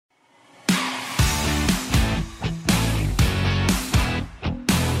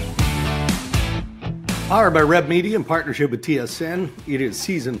Powered by Rev Media in partnership with TSN, it is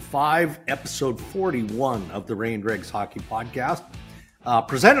Season 5, Episode 41 of the Ray and Dregs Hockey Podcast.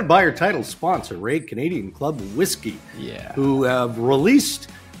 Presented by our title sponsor, Ray Canadian Club Whiskey, who have released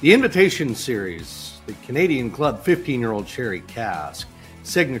the Invitation Series, the Canadian Club 15-year-old Sherry Cask,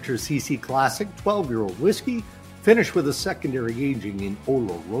 Signature CC Classic 12-year-old whiskey, finished with a secondary aging in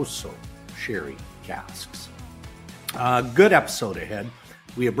Oloroso Sherry Casks. Good episode ahead.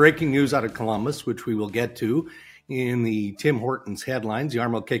 We have breaking news out of Columbus, which we will get to in the Tim Hortons headlines.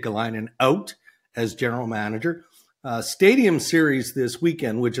 Jarmo Kekäläinen out as general manager. Stadium series this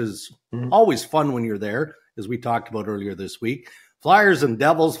weekend, which is always fun when you're there, as we talked about earlier this week. Flyers and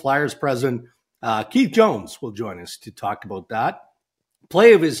Devils. Flyers president Keith Jones will join us to talk about that.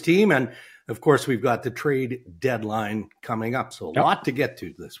 Play of his team, and of course, we've got the trade deadline coming up. So a lot to get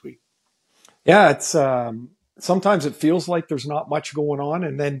to this week. Yeah, it's sometimes it feels like there's not much going on,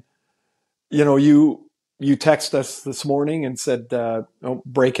 and then you text us this morning and said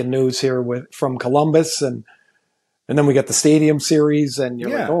breaking news here from Columbus, and then we got the Stadium series, and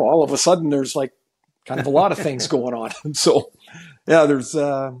you're like, oh, all of a sudden there's like kind of a lot of things going on. And so there's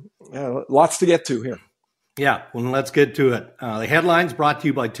lots to get to here. Yeah, well, let's get to it. The headlines brought to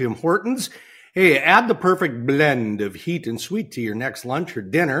you by Tim Hortons. Hey, add the perfect blend of heat and sweet to your next lunch or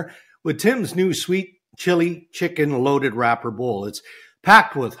dinner with Tim's new sweet chili chicken loaded wrapper bowl. It's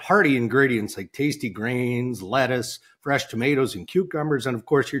packed with hearty ingredients like tasty grains, lettuce, fresh tomatoes and cucumbers, and of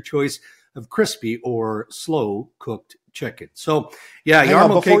course your choice of crispy or slow cooked chicken. So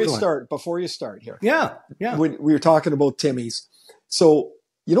before you start here. Yeah. When we were talking about Timmy's. So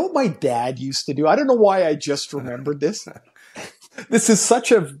you know what my dad used to do? I don't know why I just remembered this. This is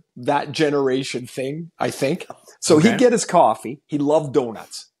such that generation thing, I think. So he'd get his coffee. He loved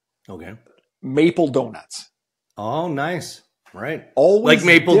donuts. Okay. Maple donuts. Oh, nice. Right. Always like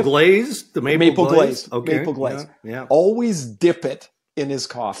maple glaze? The maple glaze? Okay. Maple glaze. Yeah. Always dip it in his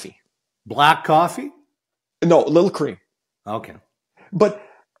coffee. Black coffee? No, a little cream. Okay. But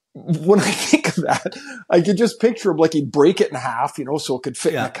when I think of that, I could just picture him like he'd break it in half, so it could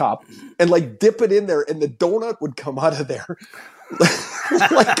fit in a cup, and like dip it in there, and the donut would come out of there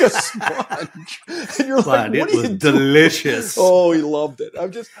like a sponge. And you're like, what it was delicious. Oh, he loved it.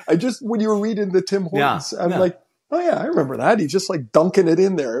 I just when you were reading the Tim Hortons, I'm like, oh yeah, I remember that. He's just like dunking it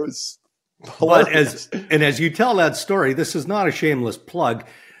in there. It was hilarious. But as you tell that story, this is not a shameless plug.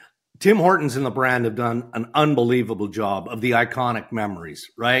 Tim Hortons and the brand have done an unbelievable job of the iconic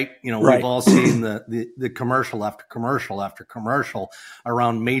memories, right? We've all seen the commercial after commercial after commercial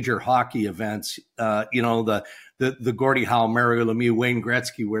around major hockey events. The Gordie Howe, Mario Lemieux, Wayne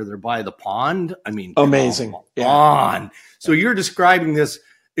Gretzky, where they're by the pond. I mean, amazing. So you're describing this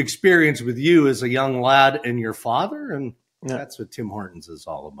experience with you as a young lad and your father, and that's what Tim Hortons is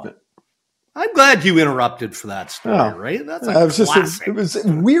all about. I'm glad you interrupted for that story, right? That's classic. It was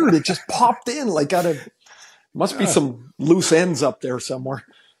weird. It just popped in like must be some loose ends up there somewhere.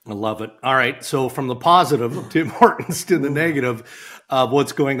 I love it. All right. So from the positive of Tim Hortons to the negative of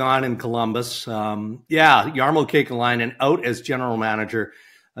what's going on in Columbus. Jarmo Kekäläinen out as general manager.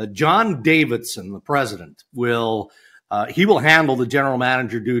 John Davidson, the president, will handle the general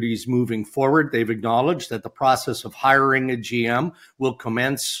manager duties moving forward. They've acknowledged that the process of hiring a GM will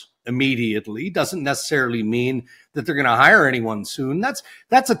commence immediately. Doesn't necessarily mean that they're going to hire anyone soon. That's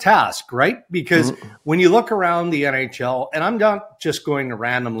a task, right? Because when you look around the NHL, and I'm not just going to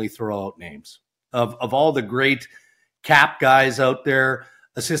randomly throw out names of all the great cap guys out there,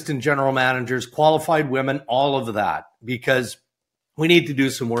 assistant general managers, qualified women, all of that, because we need to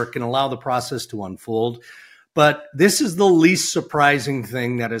do some work and allow the process to unfold. But this is the least surprising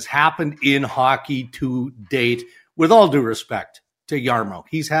thing that has happened in hockey to date, with all due respect to Jarmo.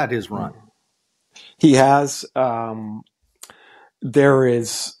 He's had his run. He has. There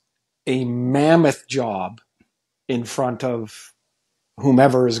is a mammoth job in front of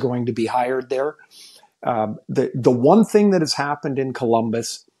whomever is going to be hired there. The one thing that has happened in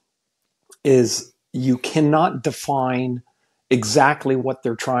Columbus is you cannot define exactly what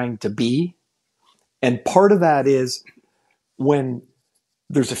they're trying to be. And part of that is when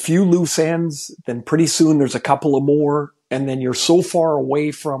there's a few loose ends, then pretty soon there's a couple of more, and then you're so far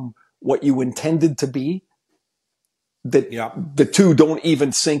away from what you intended to be that the two don't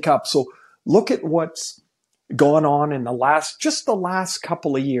even sync up. So look at what's gone on in the last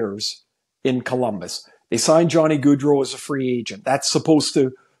couple of years in Columbus. They signed Johnny Gaudreau as a free agent. That's supposed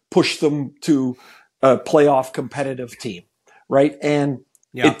to push them to a playoff competitive team, right? And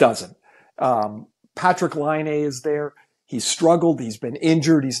it doesn't. Patrick Laine is there. He's struggled. He's been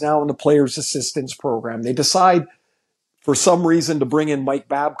injured. He's now in the players' assistance program. They decide for some reason to bring in Mike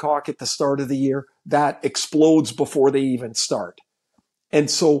Babcock at the start of the year. that explodes before they even start. And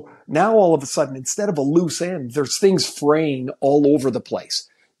so now all of a sudden, instead of a loose end, there's things fraying all over the place.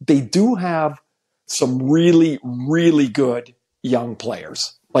 They do have some really, really good young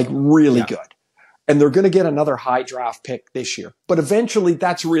players, like really good. And they're going to get another high draft pick this year. But eventually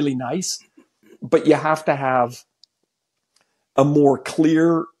that's really nice. But you have to have a more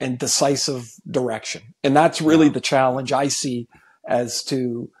clear and decisive direction. And that's really the challenge I see as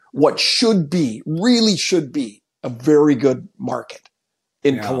to what should be, really should be, a very good market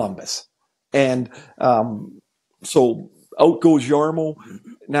in Columbus. And so out goes Jarmo.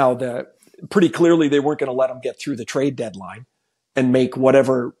 Now, pretty clearly they weren't going to let him get through the trade deadline and make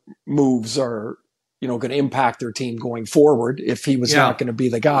whatever moves are, going to impact their team going forward if he was not going to be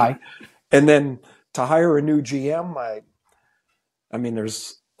the guy. And then to hire a new GM, I mean,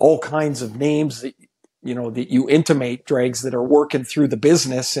 there's all kinds of names that, that you intimate, Dregs, that are working through the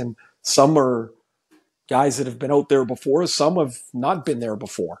business, and some are guys that have been out there before, some have not been there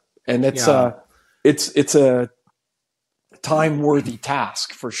before. And it's a time-worthy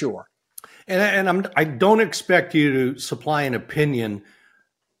task for sure. And I don't expect you to supply an opinion,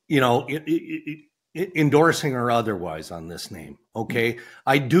 endorsing or otherwise on this name. Okay.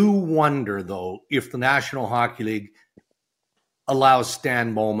 I do wonder though, if the National Hockey League allows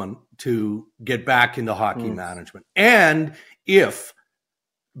Stan Bowman to get back into hockey management, and if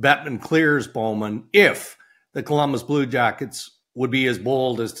Bettman clears Bowman, if the Columbus Blue Jackets would be as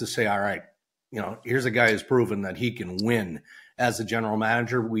bold as to say, all right, here's a guy who's proven that he can win as a general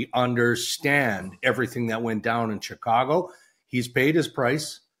manager. We understand everything that went down in Chicago. He's paid his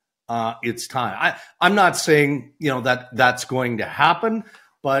price. It's time. I'm not saying, that's going to happen,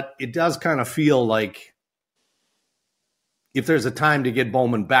 but it does kind of feel like if there's a time to get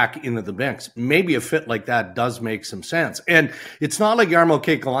Bowman back into the mix, maybe a fit like that does make some sense. And it's not like Jarmo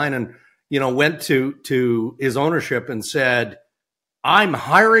Kekäläinen, went to his ownership and said, I'm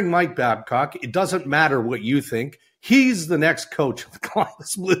hiring Mike Babcock. It doesn't matter what you think. He's the next coach of the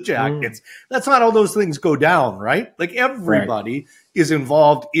Columbus Blue Jackets. That's not how those things go down, right? Like everybody is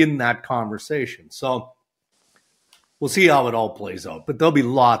involved in that conversation. So we'll see how it all plays out. But there'll be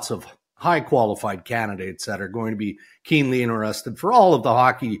lots of high qualified candidates that are going to be keenly interested for all of the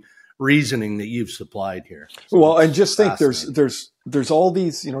hockey reasoning that you've supplied here. So well, and just think there's all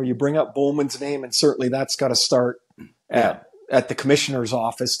these, you bring up Bowman's name, and certainly that's got to start at the commissioner's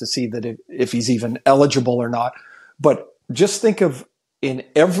office to see that if he's even eligible or not. But just think of, in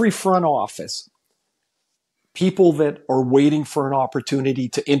every front office, people that are waiting for an opportunity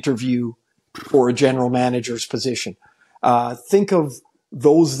to interview for a general manager's position. Think of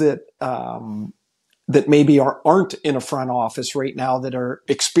those that maybe aren't in a front office right now, that are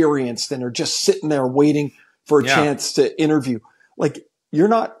experienced and are just sitting there waiting for a chance to interview. Like,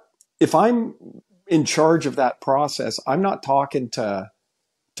 if I'm in charge of that process, I'm not talking to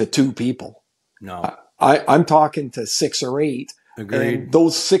two people. No. I'm talking to 6 or 8. Agreed. And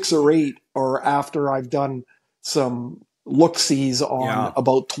those 6 or 8 are after I've done some look-sees on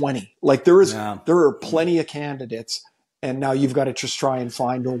about 20. Like there are plenty of candidates, and now you've got to just try and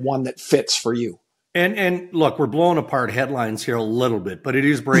find the one that fits for you. And look, we're blowing apart headlines here a little bit, but it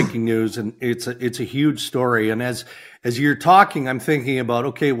is breaking news, and it's a huge story. And as you're talking, I'm thinking about,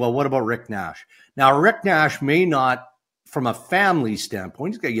 okay, well, what about Rick Nash? Now, Rick Nash may not, from a family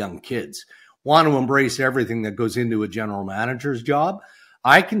standpoint, he's got young kids, want to embrace everything that goes into a general manager's job.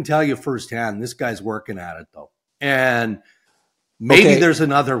 I can tell you firsthand, this guy's working at it though. And maybe there's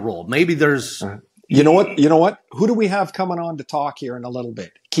another role. Maybe there's, you know what? Who do we have coming on to talk here in a little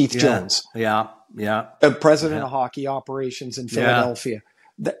bit? Keith Jones. Yeah. President of hockey operations in Philadelphia.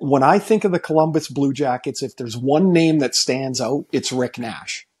 When I think of the Columbus Blue Jackets, if there's one name that stands out, it's Rick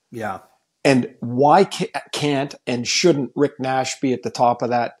Nash. Yeah. And why can't and shouldn't Rick Nash be at the top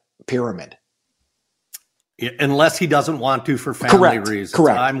of that pyramid? Unless he doesn't want to for family reasons.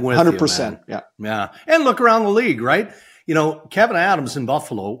 Correct. I'm with 100%. you, man. Yeah. And look around the league, right? Kevin Adams in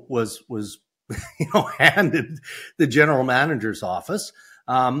Buffalo was handed the general manager's office.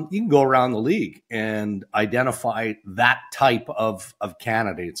 You can go around the league and identify that type of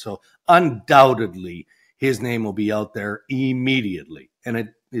candidate. So undoubtedly his name will be out there immediately. And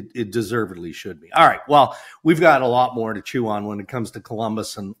it deservedly should be. All right. Well, we've got a lot more to chew on when it comes to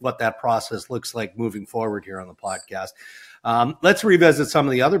Columbus and what that process looks like moving forward here on the podcast. Let's revisit some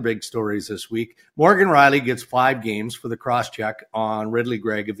of the other big stories this week. Morgan Rielly gets 5 games for the cross-check on Ridley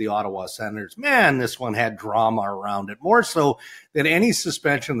Gregg of the Ottawa Senators. Man, this one had drama around it, more so than any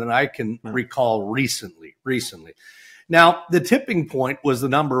suspension that I can recall recently. Now, the tipping point was the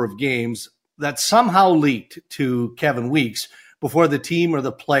number of games that somehow leaked to Kevin Weeks before the team or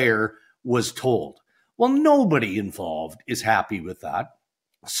the player was told. Well, nobody involved is happy with that.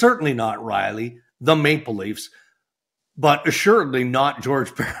 Certainly not Rielly, the Maple Leafs, but assuredly not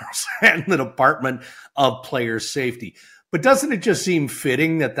George Parros and the Department of Player Safety. But doesn't it just seem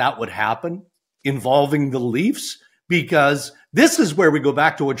fitting that that would happen involving the Leafs? Because this is where we go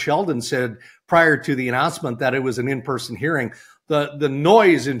back to what Sheldon said prior to the announcement that it was an in-person hearing. The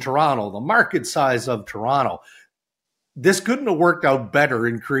noise in Toronto, the market size of Toronto, this couldn't have worked out better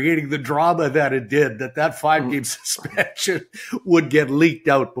in creating the drama that it did, that 5-game suspension would get leaked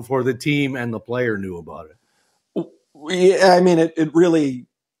out before the team and the player knew about it. Yeah, I mean, it really,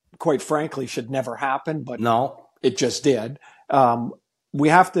 quite frankly, should never happen, but no, it just did. We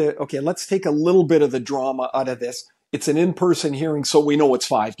have to, okay, let's take a little bit of the drama out of this. It's an in-person hearing, so we know it's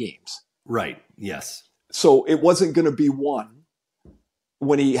 5 games. Right, yes. So it wasn't going to be 1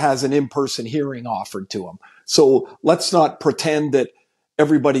 when he has an in-person hearing offered to him. So let's not pretend that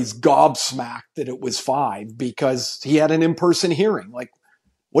everybody's gobsmacked that it was 5 because he had an in-person hearing. Like,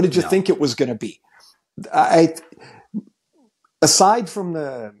 what did you think it was going to be? Aside from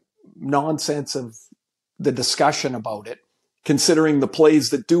the nonsense of the discussion about it, considering the plays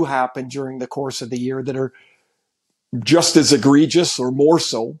that do happen during the course of the year that are just as egregious or more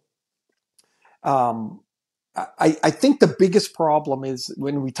so, I think the biggest problem is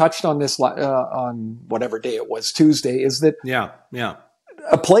when we touched on this on whatever day it was, Tuesday, is that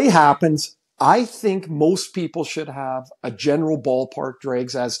a play happens. I think most people should have a general ballpark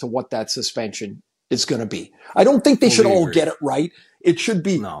dregs as to what that suspension is going to be. I don't think they should all get it right. It should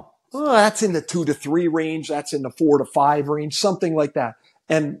be, that's in the 2 to 3 range. That's in the 4 to 5 range, something like that.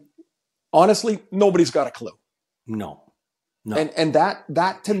 And honestly, nobody's got a clue. No. And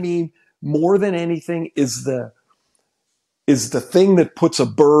that to me, more than anything, is the thing that puts a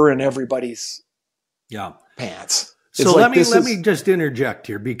burr in everybody's pants. So let me just interject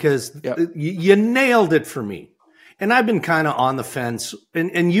here because you nailed it for me. And I've been kind of on the fence,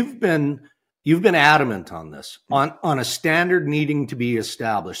 and you've been adamant on this, on a standard needing to be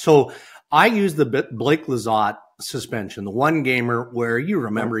established. So I use the Blake Lizotte suspension, the 1-gamer where you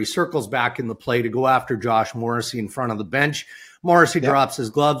remember he circles back in the play to go after Josh Morrissey in front of the bench. Morrissey drops his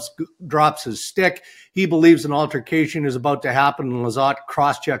gloves, drops his stick. He believes an altercation is about to happen, and Lizotte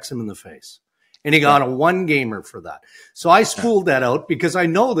cross-checks him in the face. And he got a 1-gamer for that. So I spooled that out because I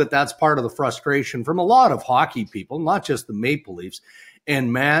know that that's part of the frustration from a lot of hockey people, not just the Maple Leafs.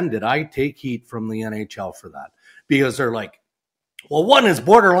 And man, did I take heat from the NHL for that. Because they're like, well, one is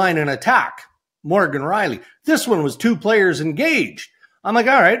borderline an attack, Morgan Rielly. This one was 2 players engaged. I'm like,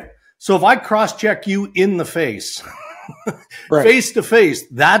 all right, so if I cross-check you in the face, face to face,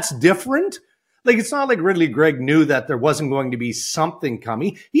 that's different? Like, it's not like Ridley Gregg knew that there wasn't going to be something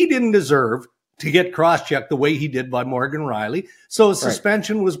coming. He didn't deserve to get cross-checked the way he did by Morgan Rielly. So a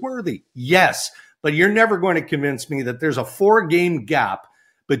suspension was worthy. Yes, but you're never going to convince me that there's a 4-game gap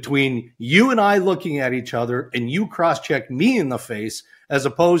between you and I looking at each other and you cross-check me in the face as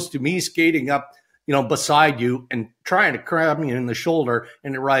opposed to me skating up, beside you and trying to grab me in the shoulder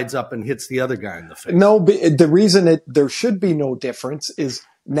and it rides up and hits the other guy in the face. No, but the reason there should be no difference is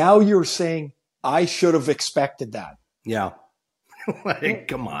now you're saying I should have expected that. Yeah. Like,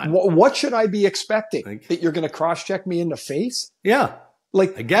 come on. What should I be expecting? That you're going to cross-check me in the face? Yeah.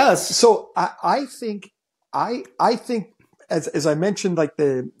 Like, I guess. So I think as I mentioned, like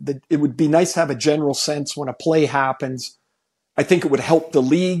it would be nice to have a general sense when a play happens. I think it would help the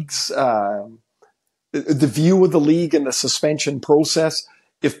leagues, the view of the league and the suspension process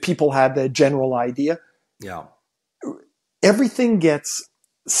if people had the general idea. Yeah. Everything gets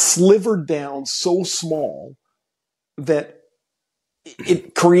slivered down so small that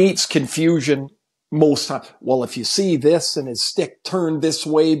it creates confusion most times. Well, if you see this and his stick turned this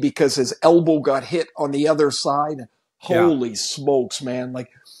way because his elbow got hit on the other side, holy smokes, man. Like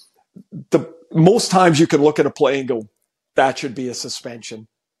most times you can look at a play and go, that should be a suspension.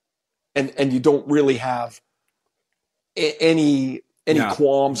 And you don't really have any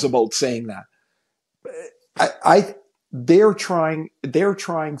qualms about saying that. They're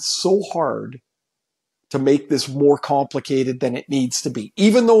trying so hard to make this more complicated than it needs to be,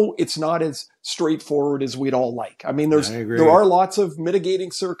 even though it's not as straightforward as we'd all like. I mean, there are lots of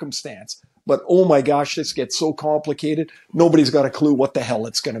mitigating circumstance, but oh my gosh, this gets so complicated. Nobody's got a clue what the hell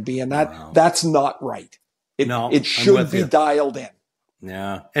it's going to be. And that's not right. It should be dialed in.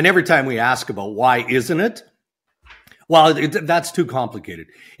 Yeah. And every time we ask about why isn't it? Well, that's too complicated.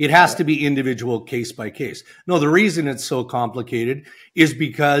 It has to be individual case by case. No, the reason it's so complicated is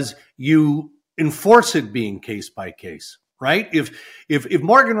because you enforce it being case by case, right? If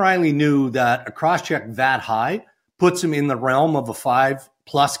Morgan Rielly knew that a cross check that high puts him in the realm of a 5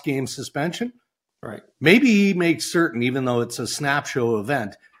 plus game suspension. Right. Maybe he makes certain, even though it's a snapshot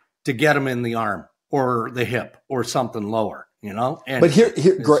event, to get him in the arm or the hip or something lower, you know? And but here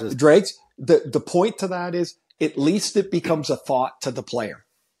Dregs, the point to that is at least it becomes a thought to the player.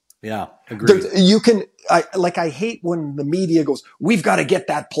 Yeah, agreed. I hate when the media goes, we've got to get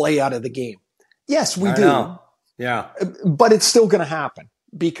that play out of the game. Yes, we do. Know. Yeah. But it's still going to happen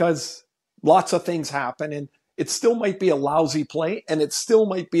because lots of things happen, and it still might be a lousy play, and it still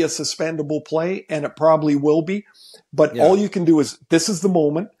might be a suspendable play, and it probably will be. But all you can do is, this is the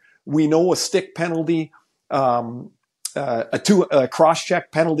moment. We know a stick penalty, a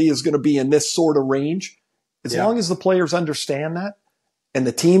cross-check penalty is going to be in this sort of range. As long as the players understand that and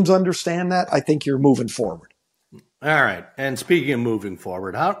the teams understand that, I think you're moving forward. All right. And speaking of moving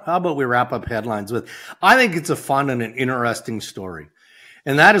forward, how about we wrap up headlines with, I think it's a fun and an interesting story.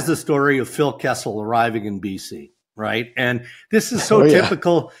 And that is the story of Phil Kessel arriving in BC, right? And this is so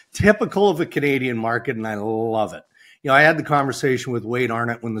typical of a Canadian market, and I love it. You know, I had the conversation with Wade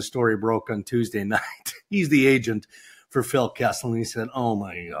Arnott when the story broke on Tuesday night. He's the agent for Phil Kessel, and he said, oh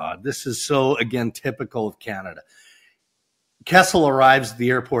my God, this is so, again, typical of Canada. Kessel arrives at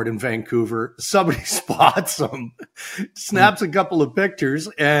the airport in Vancouver. Somebody spots him, snaps a couple of pictures,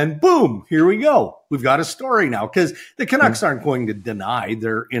 and boom, here we go. We've got a story now because the Canucks aren't going to deny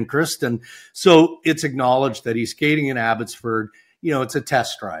their interest. And so it's acknowledged that he's skating in Abbotsford. You know, it's a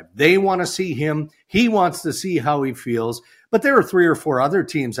test drive. They want to see him. He wants to see how he feels. But there are 3 or 4 other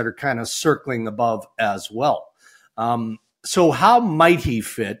teams that are kind of circling above as well. So how might he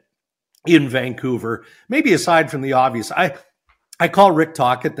fit in Vancouver? Maybe aside from the obvious, I call Rick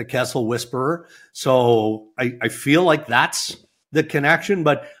Tocchet the Kessel whisperer. So I feel like that's the connection,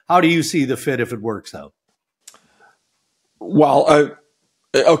 but how do you see the fit if it works out? Well,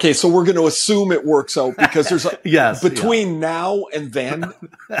 okay, so we're going to assume it works out because there's between now and then,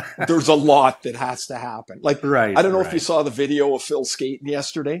 there's a lot that has to happen. Like, I don't know if you saw the video of Phil skating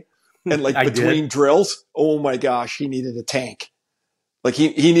yesterday, and like between drills, oh my gosh, he needed a tank. Like he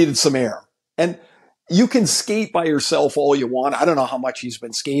needed some air. And you can skate by yourself all you want. I don't know how much he's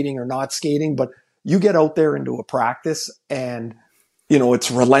been skating or not skating, but you get out there into a practice and, you know,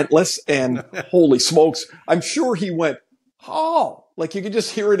 it's relentless and holy smokes. I'm sure he went, oh, like you could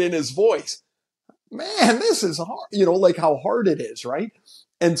just hear it in his voice. Man, this is hard, you know, like how hard it is, right?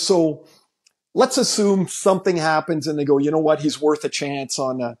 And so let's assume something happens and they go, you know what, he's worth a chance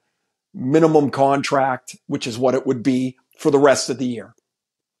on a minimum contract, which is what it would be for the rest of the year.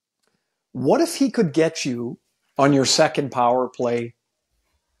 What if he could get you on your second power play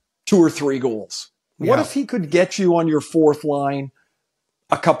 2 or 3 goals? What if he could get you on your fourth line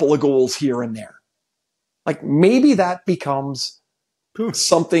a couple of goals here and there? Like maybe that becomes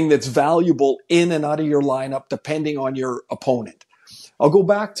something that's valuable in and out of your lineup depending on your opponent. I'll go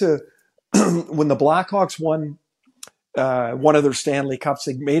back to when the Blackhawks won one of their Stanley Cups.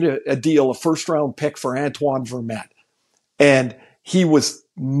 They made a deal, a first-round pick for Antoine Vermette. And he was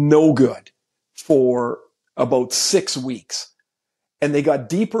no good for about 6 weeks. And they got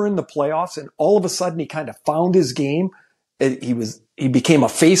deeper in the playoffs, and all of a sudden he kind of found his game. He became a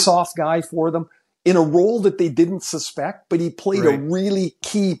face-off guy for them in a role that they didn't suspect, but he played a really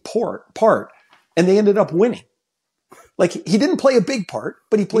key part, and they ended up winning. Like, he didn't play a big part,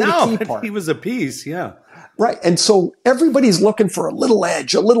 but he played a key part. He was a piece, yeah. Right, and so everybody's looking for a little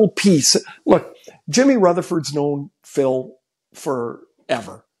edge, a little piece. Look, Jimmy Rutherford's known Phil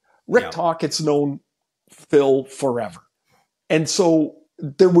forever. Rick Tocchet's known Phil forever. And so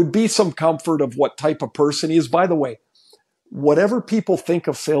there would be some comfort of what type of person he is. By the way, whatever people think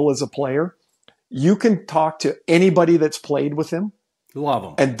of Phil as a player, you can talk to anybody that's played with him. Love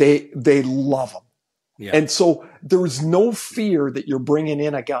him. And they love him. Yeah. And so there's no fear that you're bringing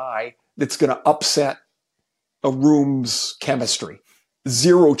in a guy that's going to upset a room's chemistry.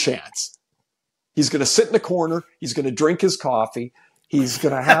 Zero chance. He's going to sit in the corner. He's going to drink his coffee. He's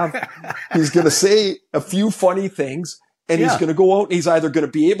going to say a few funny things, and he's going to go out and he's either going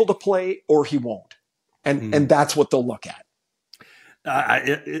to be able to play or he won't. And that's what they'll look at.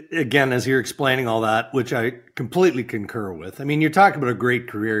 Again, as you're explaining all that, which I completely concur with. I mean, you're talking about a great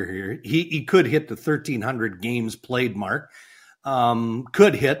career here. He could hit the 1,300 games played mark,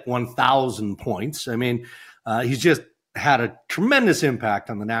 could hit 1,000 points. I mean, he's just had a tremendous impact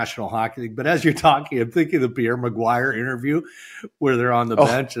on the National Hockey League. But as you're talking, I'm thinking of the Pierre Maguire interview where they're on the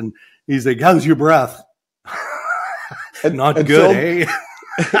bench and he's like, how's your breath? Not good, Phil,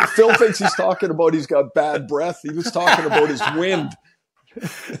 eh? Phil thinks he's talking about he's got bad breath. He was talking about his wind.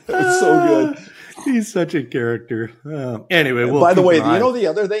 It's so good. He's such a character. Anyway, by the way, you know the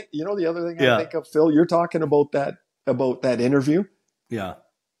other thing I think of, Phil, you're talking about that interview. Yeah.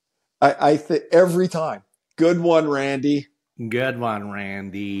 I think every time. Good one, Randy. Good one,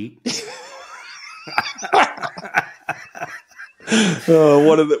 Randy.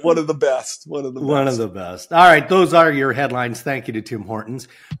 One of the best. One of the best. All right, those are your headlines. Thank you to Tim Hortons.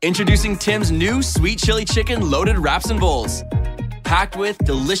 Introducing Tim's new sweet chili chicken loaded wraps and bowls. Packed with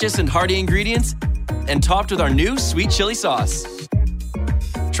delicious and hearty ingredients and topped with our new sweet chili sauce.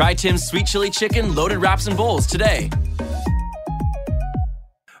 Try Tim's sweet chili chicken loaded wraps and bowls today.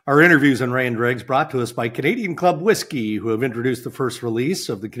 Our interviews on Ray and Dregs brought to us by Canadian Club Whiskey, who have introduced the first release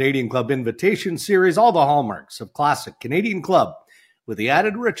of the Canadian Club Invitation Series, all the hallmarks of classic Canadian Club, with the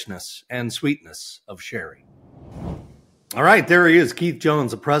added richness and sweetness of sherry. All right, there he is, Keith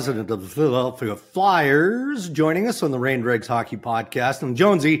Jones, the president of the Philadelphia Flyers, joining us on the Ray and Dregs Hockey Podcast. And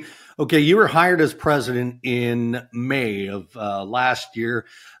Jonesy, okay, you were hired as president in May of last year.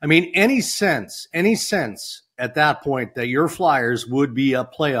 I mean, any sense at that point that your Flyers would be a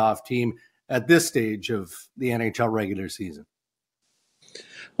playoff team at this stage of the NHL regular season?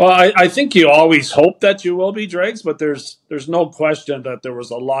 Well, I think you always hope that you will be, Dregs, but there's no question that there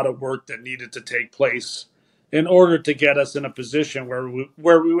was a lot of work that needed to take place in order to get us in a position where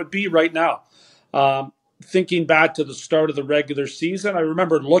we would be right now. Thinking back to the start of the regular season, I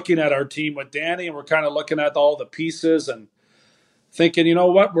remember looking at our team with Danny, and we're kind of looking at all the pieces and thinking, you know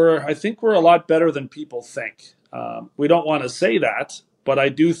what, I think we're a lot better than people think. We don't want to say that, but I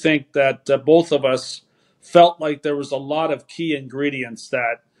do think that both of us felt like there was a lot of key ingredients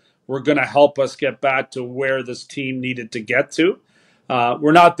that were going to help us get back to where this team needed to get to.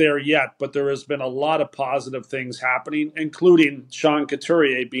 We're not there yet, but there has been a lot of positive things happening, including Sean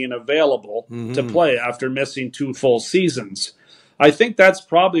Couturier being available to play after missing 2 full seasons. I think that's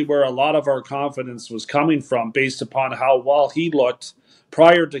probably where a lot of our confidence was coming from, based upon how well he looked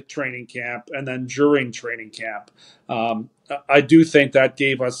prior to training camp and then during training camp. I do think that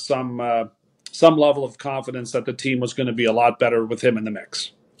gave us some level of confidence that the team was going to be a lot better with him in the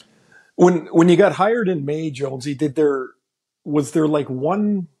mix. When you got hired in May, Jonesy, was there like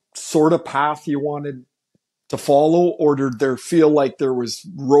one sort of path you wanted to follow, or did there feel like there was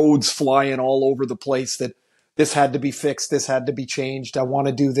roads flying all over the place that this had to be fixed, this had to be changed, I want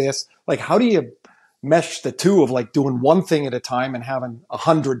to do this? Like, how do you mesh the two of like doing one thing at a time and having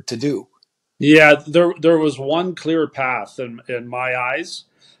 100 to do? Yeah, there was one clear path in my eyes.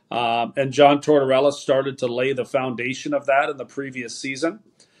 And John Tortorella started to lay the foundation of that in the previous season.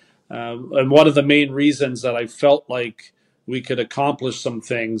 And one of the main reasons that I felt like we could accomplish some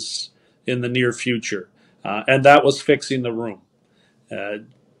things in the near future, and that was fixing the room.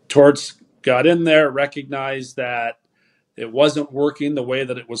 Torts got in there, recognized that it wasn't working the way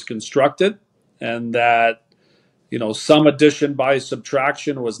that it was constructed, and that, some addition by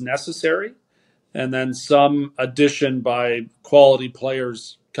subtraction was necessary, and then some addition by quality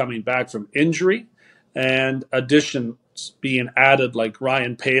players coming back from injury, and additions being added like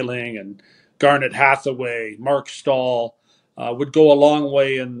Ryan Poehling and Garnet Hathaway, Mark Stahl, would go a long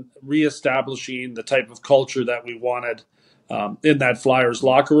way in reestablishing the type of culture that we wanted in that Flyers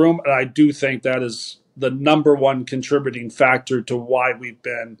locker room. And I do think that is the number one contributing factor to why we've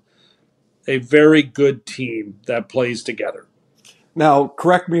been a very good team that plays together. Now,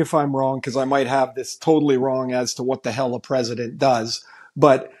 correct me if I'm wrong, because I might have this totally wrong as to what the hell a president does,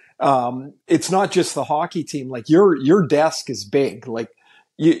 but it's not just the hockey team. Like your desk is big. Like,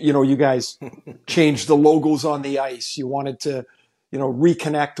 you guys changed the logos on the ice. You wanted to,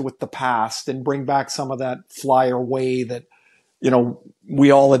 reconnect with the past and bring back some of that Flyer way that,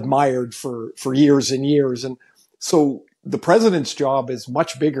 we all admired for years and years. And so the president's job is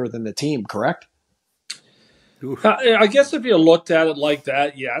much bigger than the team, correct? I guess if you looked at it like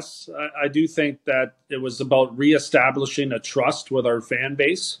that, yes. I do think that it was about reestablishing a trust with our fan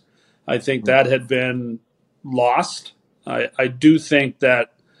base. I think that had been lost. I do think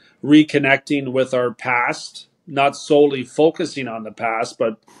that reconnecting with our past, not solely focusing on the past,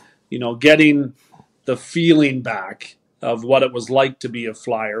 but, getting the feeling back of what it was like to be a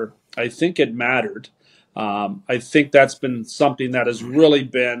Flyer, I think it mattered. I think that's been something that has really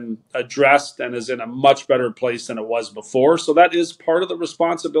been addressed and is in a much better place than it was before. So that is part of the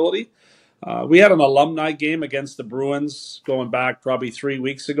responsibility. We had an alumni game against the Bruins going back probably 3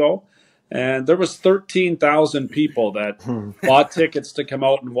 weeks ago, and there was 13,000 people that bought tickets to come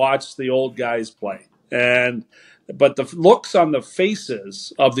out and watch the old guys play. But the looks on the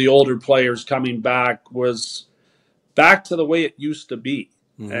faces of the older players coming back was back to the way it used to be.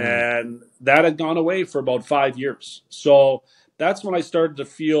 And that had gone away for about 5 years. So that's when I started to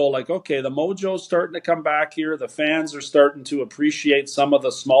feel like, okay, the mojo's starting to come back here. The fans are starting to appreciate some of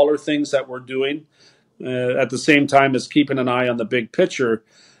the smaller things that we're doing. at the same time as keeping an eye on the big picture.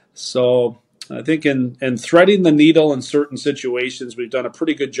 So I think in threading the needle in certain situations, we've done a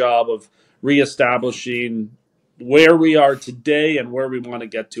pretty good job of reestablishing where we are today and where we want to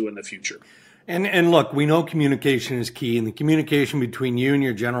get to in the future. And look, we know communication is key, and the communication between you and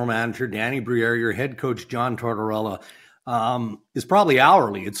your general manager, Danny Briere, your head coach, John Tortorella, is probably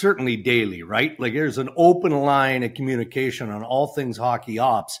hourly. It's certainly daily, right? Like there's an open line of communication on all things hockey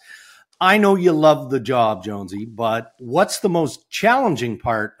ops. I know you love the job, Jonesy, but what's the most challenging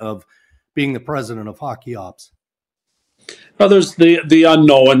part of being the president of hockey ops? Well, there's the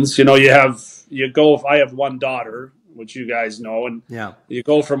unknowns. You know, I have one daughter, which you guys know, and you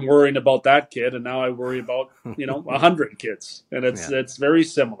go from worrying about that kid, and now I worry about 100 kids, and it's very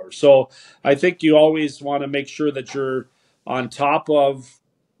similar. So I think you always want to make sure that you're on top of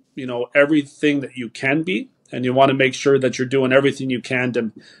everything that you can be, and you want to make sure that you're doing everything you can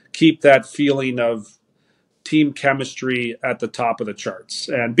to keep that feeling of team chemistry at the top of the charts.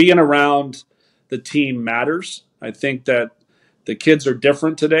 And being around the team matters. I think that the kids are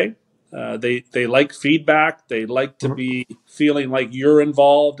different today. They like feedback. They like to be feeling like you're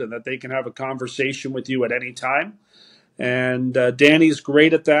involved and that they can have a conversation with you at any time. And Danny's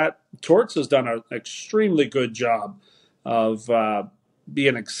great at that. Torts has done an extremely good job of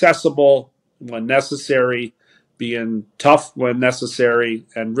being accessible when necessary, being tough when necessary,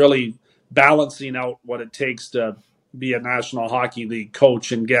 and really balancing out what it takes to be a National Hockey League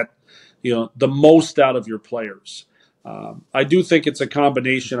coach and get the most out of your players. I do think it's a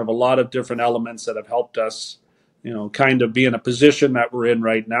combination of a lot of different elements that have helped us, kind of be in a position that we're in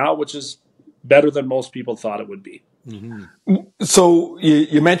right now, which is better than most people thought it would be. Mm-hmm. So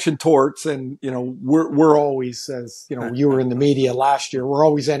you mentioned Torts, and we're always, as you were in the media last year, we're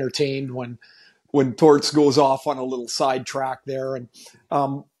always entertained when Torts goes off on a little sidetrack there. And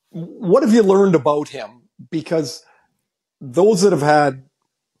what have you learned about him? Because those that have had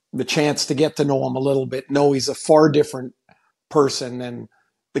the chance to get to know him a little bit know he's a far different person than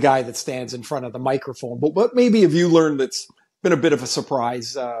the guy that stands in front of the microphone. But what maybe have you learned that's been a bit of a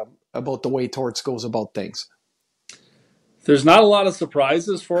surprise about the way Torts goes about things? There's not a lot of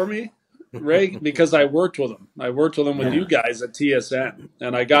surprises for me, Ray, because I worked with him. I worked with him with you guys at TSN,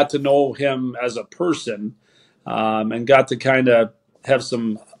 and I got to know him as a person, and got to kind of have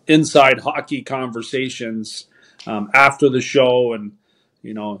some inside hockey conversations after the show, and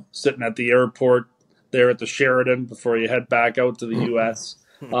sitting at the airport there at the Sheraton before you head back out to the U.S.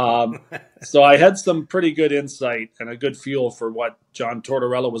 So I had some pretty good insight and a good feel for what John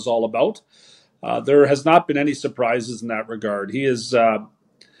Tortorella was all about. There has not been any surprises in that regard. He is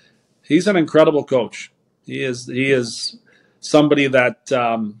he's an incredible coach. He is somebody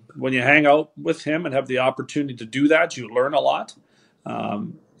that when you hang out with him and have the opportunity to do that, you learn a lot.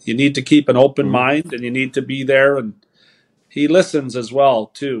 You need to keep an open mind, and you need to be there. And he listens as well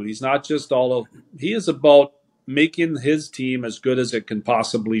too. He's not just he is about making his team as good as it can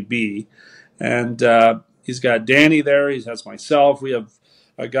possibly be. And he's got Danny there. He has myself. We have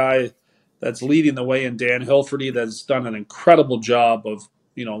a guy that's leading the way in Dan Hilferty that's done an incredible job of,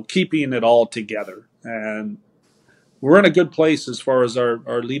 keeping it all together. And we're in a good place as far as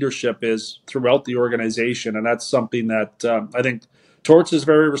our leadership is throughout the organization. And that's something that I think Torts is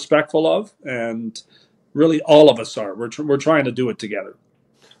very respectful of, and really all of us are. We're trying to do it together.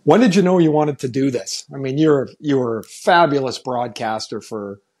 When did you know you wanted to do this? I mean, you were a fabulous broadcaster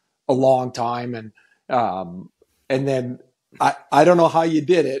for a long time. And then I don't know how you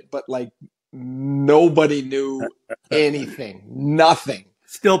did it, but like nobody knew anything, nothing.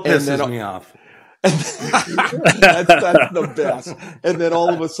 Still pisses me off. That's the best. And then all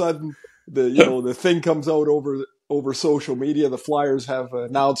of a sudden, the thing comes out over social media. The Flyers have an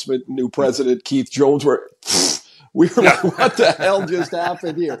announcement, new president, Keith Jones, where we were like, what the hell just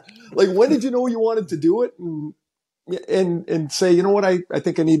happened here? Like, when did you know you wanted to do it and say, you know what, I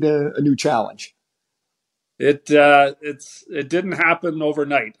think I need a new challenge? It didn't happen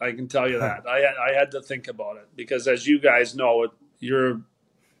overnight. I can tell you that. I had to think about it because, as you guys know,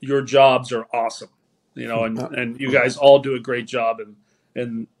 your jobs are awesome, and you guys all do a great job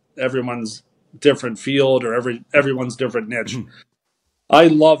in everyone's different field or everyone's different niche. I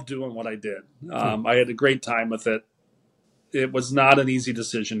love doing what I did. I had a great time with it. It was not an easy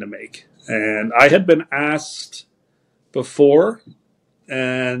decision to make, and I had been asked before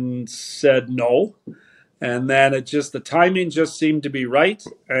and said no. And then the timing just seemed to be right.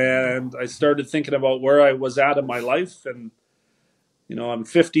 And I started thinking about where I was at in my life. And, I'm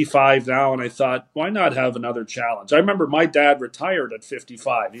 55 now. And I thought, why not have another challenge? I remember my dad retired at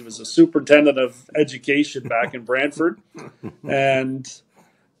 55. He was a superintendent of education back in Brantford. And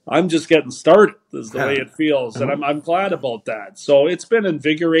I'm just getting started, is the way it feels. And I'm glad about that. So it's been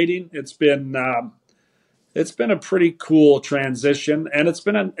invigorating. It's been a pretty cool transition, and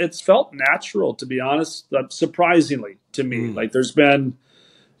it's felt natural, to be honest, surprisingly to me. Like there's been,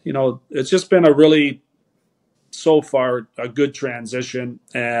 it's just been a really, so far, a good transition,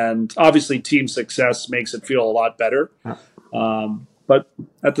 and obviously team success makes it feel a lot better. But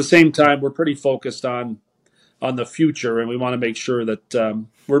at the same time, we're pretty focused on the future, and we want to make sure that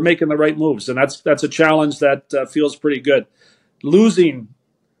we're making the right moves, and that's a challenge that feels pretty good. Losing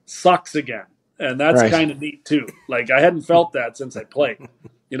sucks again, and that's kind of neat too. Like I hadn't felt that since I played.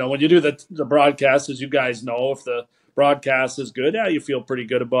 When you do the broadcast, as you guys know, if the broadcast is good, you feel pretty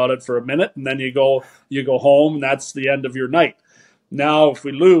good about it for a minute, and then you go home, and that's the end of your night. Now, if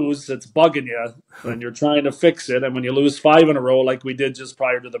we lose, it's bugging you, and you're trying to fix it. And when you lose 5 in a row, like we did just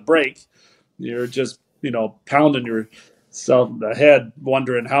prior to the break, you're just pounding yourself in the head,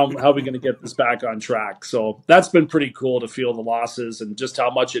 wondering how are we going to get this back on track. So that's been pretty cool to feel the losses and just how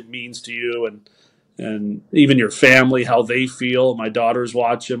much it means to you and even your family, how they feel. My daughter's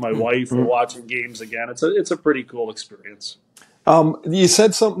watching, my wife are watching games again. It's a pretty cool experience. You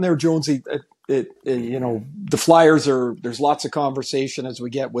said something there, Jonesy. The Flyers there's lots of conversation as we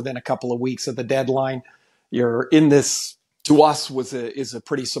get within a couple of weeks of the deadline. You're in this, to us, is a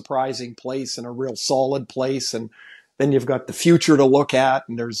pretty surprising place and a real solid place. And then you've got the future to look at,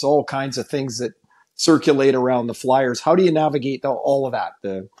 and there's all kinds of things that circulate around the Flyers. How do you navigate all of that?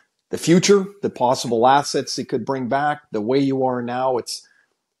 The future, the possible assets you could bring back, the way you are now. It's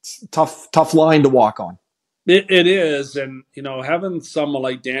a tough line to walk on. It is, and having someone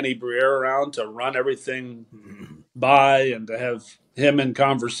like Danny Briere around to run everything by, and to have him in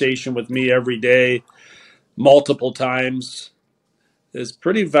conversation with me every day, multiple times, is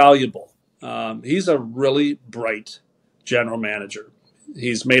pretty valuable. He's a really bright general manager.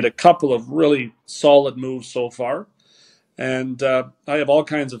 He's made a couple of really solid moves so far, and I have all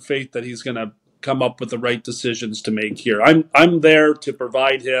kinds of faith that he's going to come up with the right decisions to make here. I'm there to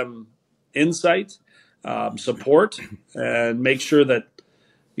provide him insight, support, and make sure that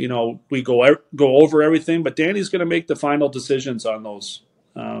we go over everything. But Danny's going to make the final decisions on those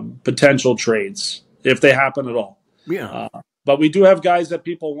potential trades if they happen at all. Yeah. But we do have guys that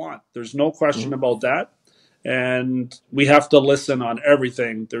people want. There's no question about that, and we have to listen on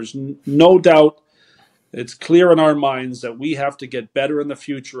everything. There's no doubt. It's clear in our minds that we have to get better in the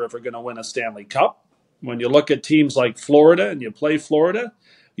future if we're going to win a Stanley Cup. When you look at teams like Florida and you play Florida,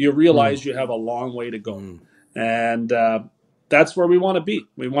 you realize you have a long way to go. And that's where we want to be.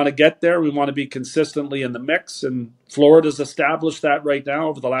 We want to get there. We want to be consistently in the mix. And Florida's established that right now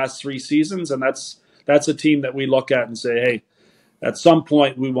over the last 3 seasons. And that's a team that we look at and say, hey, at some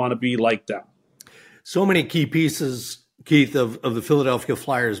point we want to be like them. So many key pieces, Keith, of the Philadelphia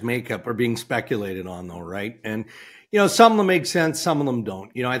Flyers makeup are being speculated on, though, right? And, some of them make sense, some of them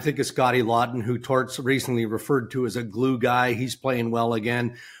don't. I think of Scotty Lawton, who Torts recently referred to as a glue guy. He's playing well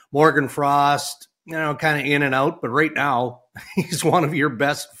again. Morgan Frost, kind of in and out, but right now he's one of your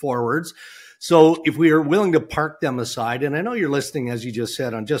best forwards. So if we are willing to park them aside, and I know you're listening, as you just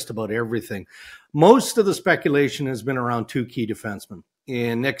said, on just about everything, most of the speculation has been around 2 key defensemen,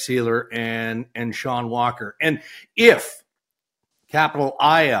 in Nick Seeler and Sean Walker. And if, capital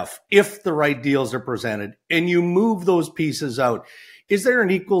IF, if the right deals are presented and you move those pieces out, is there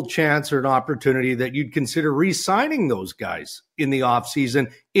an equal chance or an opportunity that you'd consider re-signing those guys in the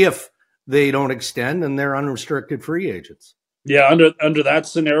offseason if they don't extend and they're unrestricted free agents? Yeah, under that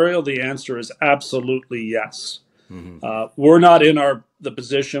scenario, the answer is absolutely yes. We're not in the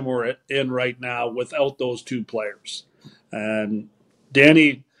position we're in right now without those 2 players. And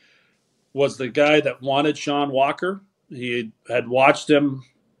Danny was the guy that wanted Sean Walker. He had watched him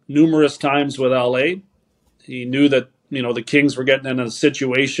numerous times with LA. He knew that, the Kings were getting in a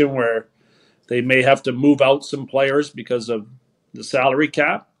situation where they may have to move out some players because of the salary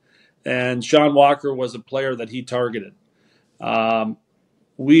cap. And Sean Walker was a player that he targeted.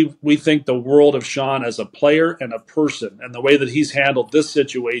 We think the world of Sean as a player and a person, and the way that he's handled this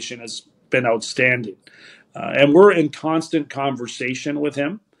situation has been outstanding. And we're in constant conversation with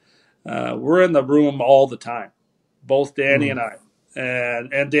him. We're in the room all the time, both Danny and I,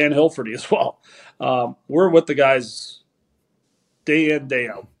 and Dan Hilferty as well. We're with the guys day in, day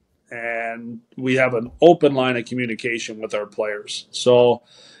out, and we have an open line of communication with our players. So,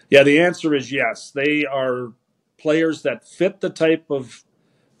 yeah, the answer is yes. They are players that fit the type of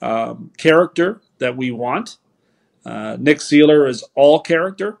character that we want. Nick Seeler is all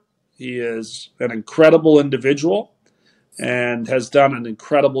character. He is an incredible individual and has done an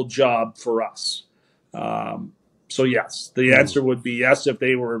incredible job for us. So yes, the answer would be yes. If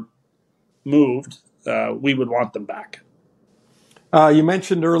they were moved, we would want them back. You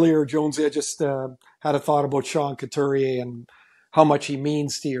mentioned earlier, Jonesy, I just had a thought about Sean Couturier and how much he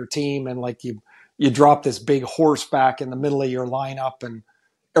means to your team. And like you drop this big horseback in the middle of your lineup and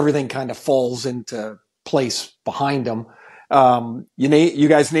everything kind of falls into place behind him. You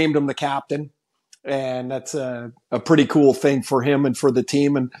guys named him the captain, and that's a pretty cool thing for him and for the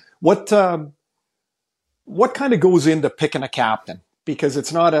team. And what kind of goes into picking a captain? Because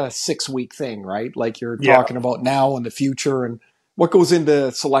it's not a 6-week thing, right? Like you're talking about now and the future. And what goes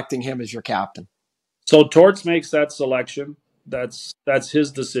into selecting him as your captain? So Torts makes that selection. That's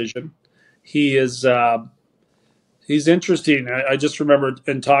his decision. He is he's interesting. I just remember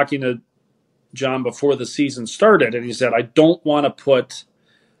in talking to John before the season started, and he said, I don't want to put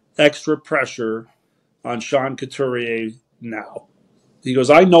extra pressure on Sean Couturier now. He goes,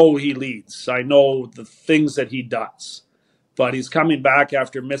 I know he leads. I know the things that he does. But he's coming back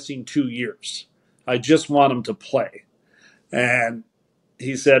after missing 2 years. I just want him to play. And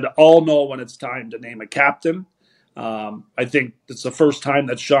he said, I'll know when it's time to name a captain. I think it's the first time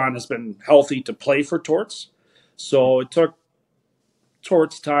that Sean has been healthy to play for Torts. So it took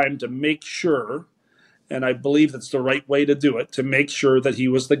Torts time to make sure, and I believe that's the right way to do it, to make sure that he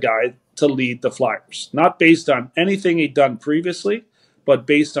was the guy to lead the Flyers. Not based on anything he'd done previously, but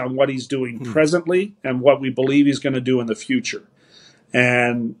based on what he's doing presently and what we believe he's going to do in the future.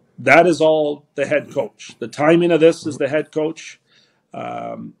 And that is all the head coach. The timing of this is the head coach.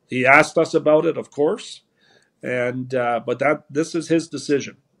 He asked us about it, of course, and but this is his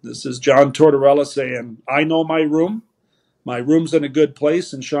decision. This is John Tortorella saying, I know my room. My room's in a good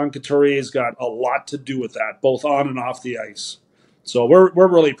place, and Sean Couturier's got a lot to do with that, both on and off the ice. So we're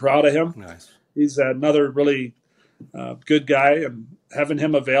really proud of him. Nice. He's another really good guy, and having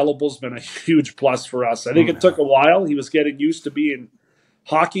him available has been a huge plus for us. I think it took a while. He was getting used to being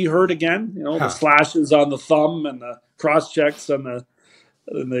hockey hurt again. The slashes on the thumb and the cross checks on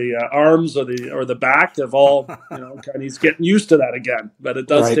the arms or the back have all, he's getting used to that again. But it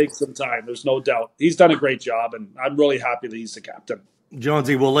does take some time. There's no doubt. He's done a great job, and I'm really happy that he's the captain.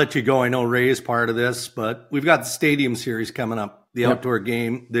 Jonesy, we'll let you go. I know Ray is part of this, but we've got the Stadium Series coming up, the outdoor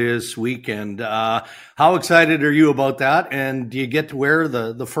game this weekend. How excited are you about that? And do you get to wear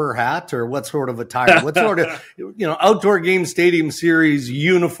the fur hat, or what sort of attire? What sort of outdoor game Stadium Series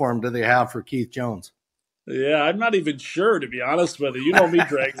uniform do they have for Keith Jones? Yeah, I'm not even sure, to be honest with you. You know me,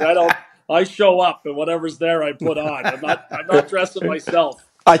 Dregs. I show up, and whatever's there, I put on. I'm not dressing myself.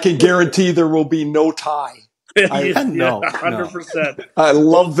 I can guarantee there will be no tie. No, 100%. I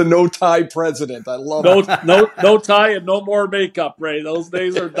love the no tie president. I love it. No tie and no more makeup, Ray. Those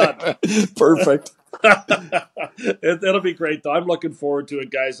days are done. Perfect. It'll be great, though. I'm looking forward to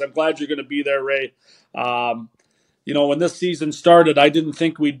it, guys. I'm glad you're going to be there, Ray. When this season started, I didn't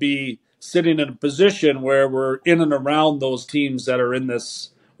think we'd be sitting in a position where we're in and around those teams that are in this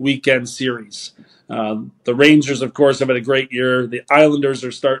weekend series. The Rangers, of course, have had a great year. The Islanders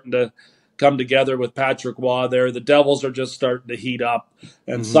are starting to come together with Patrick Waugh there. The Devils are just starting to heat up,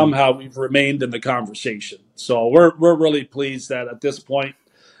 and somehow we've remained in the conversation. So we're really pleased that at this point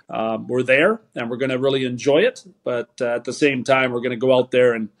we're there, and we're going to really enjoy it. But at the same time, we're going to go out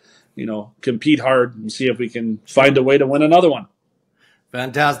there and compete hard and see if we can find a way to win another one.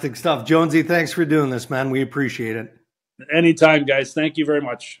 Fantastic stuff. Jonesy, thanks for doing this, man. We appreciate it. Anytime, guys. Thank you very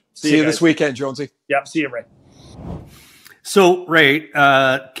much. See you this weekend, Jonesy. Yep. See you, Ray. So, Ray,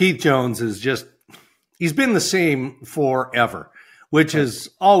 Keith Jones he's been the same forever, which is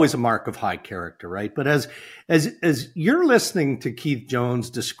always a mark of high character, right? But as you're listening to Keith Jones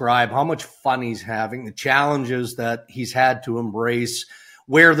describe how much fun he's having, the challenges that he's had to embrace,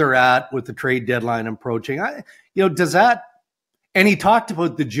 where they're at with the trade deadline approaching, does that, and he talked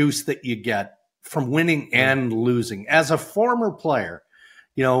about the juice that you get from winning and losing. As a former player,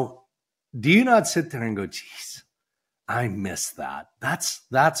 do you not sit there and go, geez, I miss that.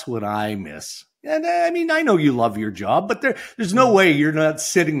 That's what I miss. And I mean, I know you love your job, but there's no way you're not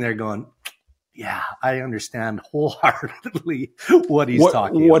sitting there going, yeah, I understand wholeheartedly what he's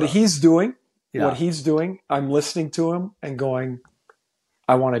talking about. What he's doing, I'm listening to him and going,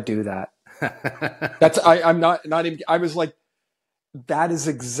 I want to do that. I'm not even, I was like, that is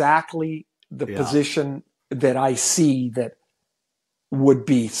exactly the position that I see that would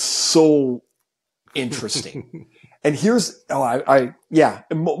be so interesting. And here's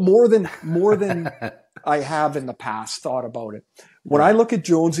more than I have in the past thought about it. When I look at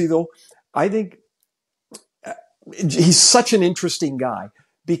Jonesy, though, I think he's such an interesting guy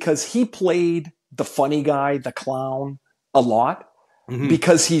because he played the funny guy, the clown, a lot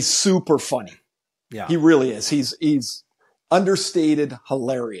because he's super funny. Yeah. He really is. He's understated,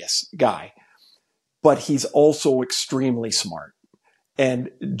 hilarious guy, but he's also extremely smart. And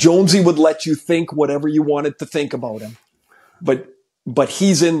Jonesy would let you think whatever you wanted to think about him, but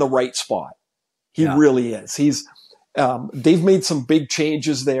he's in the right spot. He really is. They've made some big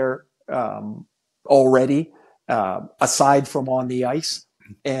changes there already, aside from on the ice,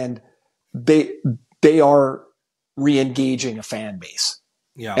 and they are re-engaging a fan base.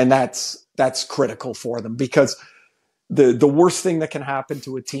 Yeah. And that's critical for them, because the worst thing that can happen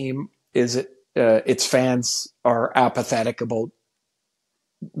to a team is its fans are apathetic about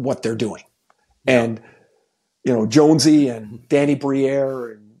what they're doing. Yeah. And, Jonesy and Danny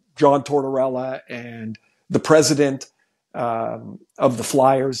Briere and John Tortorella and the president of the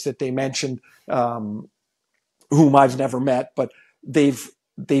Flyers that they mentioned, whom I've never met, but they've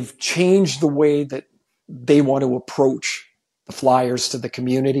changed the way that they want to approach the Flyers to the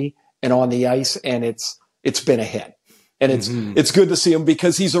community and on the ice, and it's been a hit. And it's good to see him,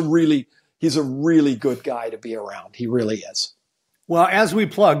 because he's a really good guy to be around. He really is. Well, as we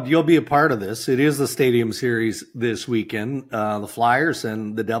plugged, you'll be a part of this. It is the Stadium Series this weekend, the Flyers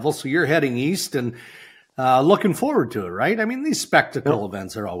and the Devils. So you're heading east and looking forward to it, right? I mean, these spectacle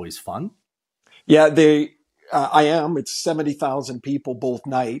events are always fun. Yeah, I am. It's 70,000 people both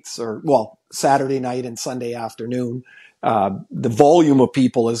nights, Saturday night and Sunday afternoon. The volume of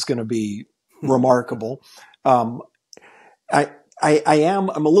people is going to be remarkable. I'm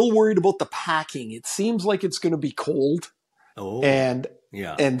a little worried about the packing. It seems like it's going to be cold. Oh,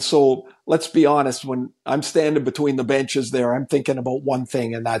 And so let's be honest, when I'm standing between the benches there, I'm thinking about one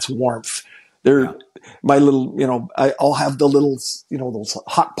thing, and that's warmth. My little, I'll have the little, those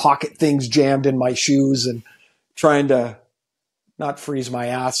hot pocket things jammed in my shoes and trying to not freeze my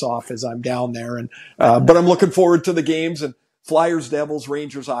ass off as I'm down there. And, but I'm looking forward to the games, and Flyers, Devils,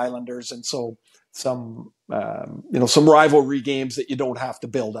 Rangers, Islanders. And so some rivalry games that you don't have to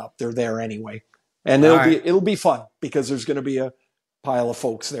build up. They're there anyway. And it'll be fun, because there's going to be a pile of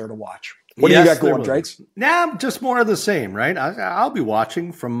folks there to watch. What do you got going, Dregs? Nah, just more of the same, right? I'll be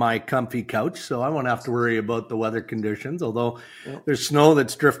watching from my comfy couch, so I won't have to worry about the weather conditions, although there's snow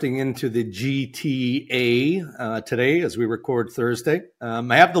that's drifting into the GTA today as we record Thursday.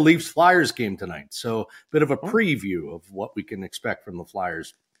 I have the Leafs-Flyers game tonight, so a bit of a preview of what we can expect from the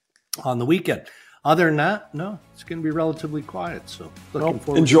Flyers on the weekend. Other than that, no, it's going to be relatively quiet, so looking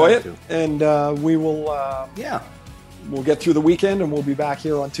forward enjoy to it, too. And we will we'll get through the weekend, and we'll be back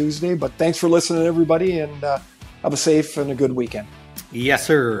here on Tuesday. But thanks for listening, everybody, and have a safe and a good weekend. Yes,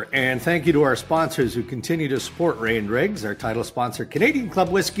 sir. And thank you to our sponsors who continue to support Ray and Riggs, our title sponsor, Canadian Club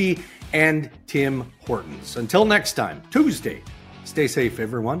Whiskey, and Tim Hortons. Until next time, Tuesday, stay safe,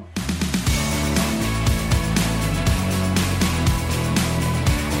 everyone.